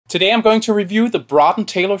Today I'm going to review the Brød &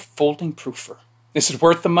 Taylor folding proofer. Is it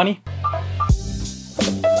worth the money?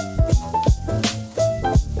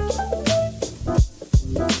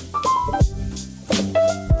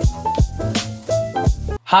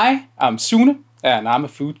 Hi, I'm Sune and I'm a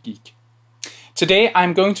food geek. Today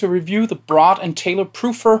I'm going to review the Brød & Taylor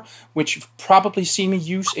proofer, which you've probably seen me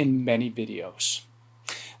use in many videos.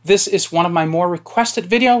 This is one of my more requested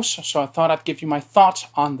videos, so I thought I'd give you my thoughts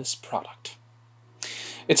on this product.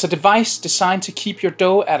 It's a device designed to keep your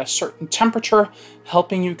dough at a certain temperature,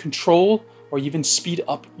 helping you control or even speed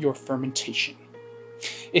up your fermentation.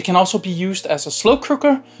 It can also be used as a slow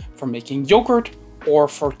cooker for making yogurt or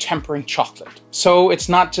for tempering chocolate. So it's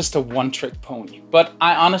not just a one-trick pony, but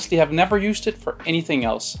I honestly have never used it for anything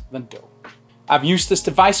else than dough. I've used this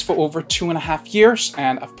device for over 2.5 years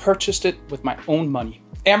and I've purchased it with my own money.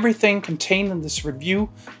 Everything contained in this review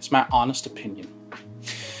is my honest opinion.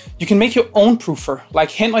 You can make your own proofer,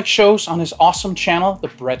 like Henrik shows on his awesome channel, The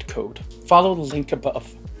Bread Code. Follow the link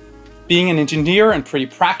above. Being an engineer and pretty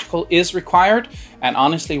practical is required, and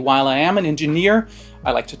honestly, while I am an engineer,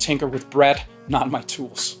 I like to tinker with bread, not my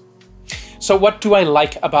tools. So what do I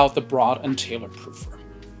like about the Brød & Taylor proofer?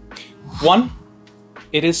 1,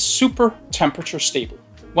 it is super temperature stable.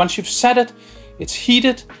 Once you've set it, it's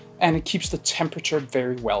heated and it keeps the temperature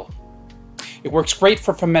very well. It works great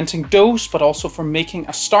for fermenting doughs, but also for making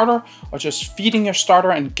a starter or just feeding your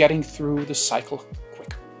starter and getting through the cycle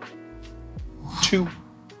quicker. 2,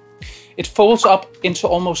 it folds up into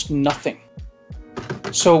almost nothing.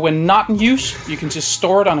 So when not in use, you can just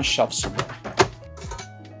store it on a shelf somewhere.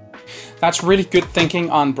 That's really good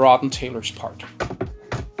thinking on Brød & Taylor's part.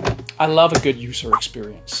 I love a good user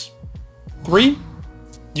experience. 3,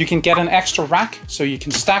 you can get an extra rack so you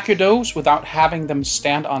can stack your doughs without having them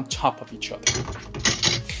stand on top of each other.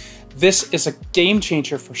 This is a game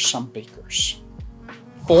changer for some bakers.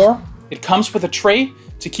 4, it comes with a tray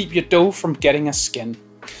to keep your dough from getting a skin.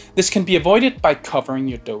 This can be avoided by covering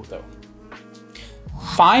your dough though.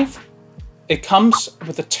 5, it comes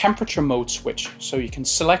with a temperature mode switch, so you can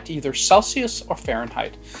select either Celsius or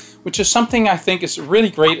Fahrenheit, which is something I think is really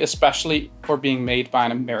great, especially for being made by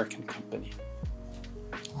an American company.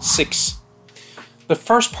 6, the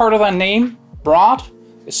first part of that name, Brød,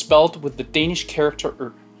 is spelled with the Danish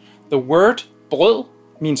character The word brød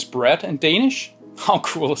means bread in Danish. How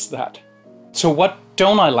cool is that? So what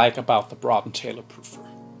don't I like about the Brød & Taylor proofer?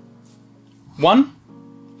 1,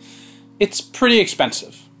 it's pretty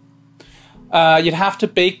expensive. You'd have to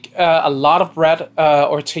bake a lot of bread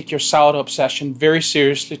or take your sourdough obsession very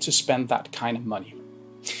seriously to spend that kind of money.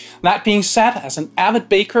 That being said, as an avid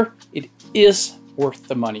baker, it is worth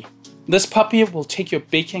the money. This puppy will take your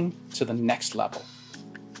baking to the next level.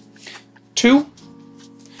 2,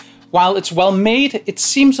 while it's well made, it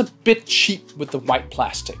seems a bit cheap with the white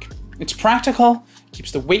plastic. It's practical,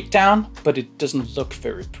 keeps the weight down, but it doesn't look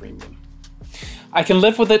very premium. I can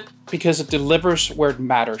live with it because it delivers where it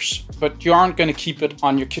matters, but you aren't going to keep it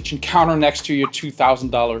on your kitchen counter next to your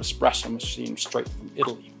 $2,000 espresso machine straight from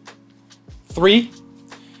Italy. 3,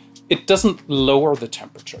 it doesn't lower the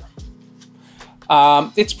temperature.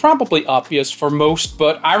 It's probably obvious for most,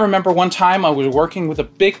 but I remember one time I was working with a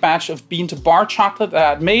big batch of bean-to-bar chocolate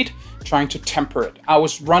that I'd made, trying to temper it. I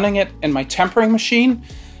was running it in my tempering machine,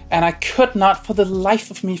 and I could not for the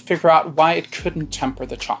life of me figure out why it couldn't temper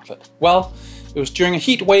the chocolate. Well, it was during a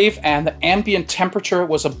heat wave and the ambient temperature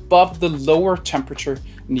was above the lower temperature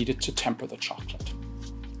needed to temper the chocolate.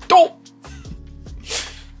 Oh!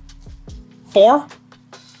 4,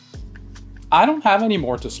 I don't have any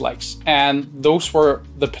more dislikes, and those were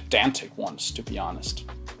the pedantic ones, to be honest.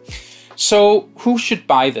 So who should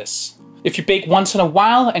buy this? If you bake once in a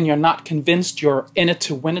while and you're not convinced you're in it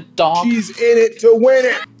to win it, dog, she's in it to win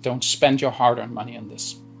it. Don't spend your hard-earned money on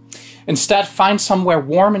this. Instead, find somewhere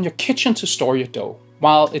warm in your kitchen to store your dough,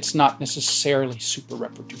 while it's not necessarily super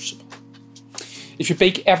reproducible. If you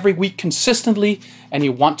bake every week consistently and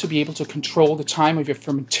you want to be able to control the time of your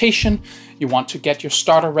fermentation, you want to get your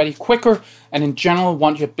starter ready quicker, and in general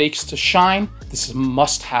want your bakes to shine, this is a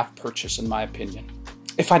must-have purchase in my opinion.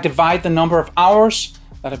 If I divide the number of hours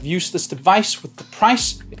that I've used this device with the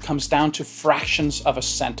price, it comes down to fractions of a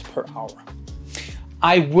cent per hour.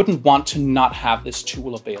 I wouldn't want to not have this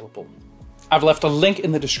tool available. I've left a link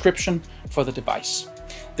in the description for the device.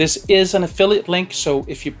 This is an affiliate link, so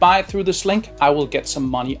if you buy it through this link, I will get some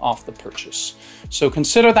money off the purchase. So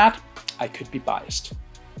consider that. I could be biased.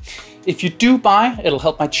 If you do buy, it'll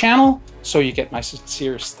help my channel, so you get my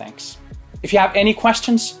sincerest thanks. If you have any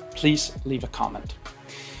questions, please leave a comment.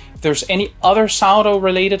 If there's any other sourdough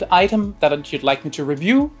related item that you'd like me to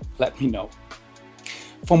review, let me know.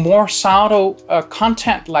 For more sourdough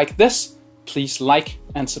content like this, please like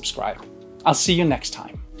and subscribe. I'll see you next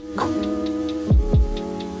time.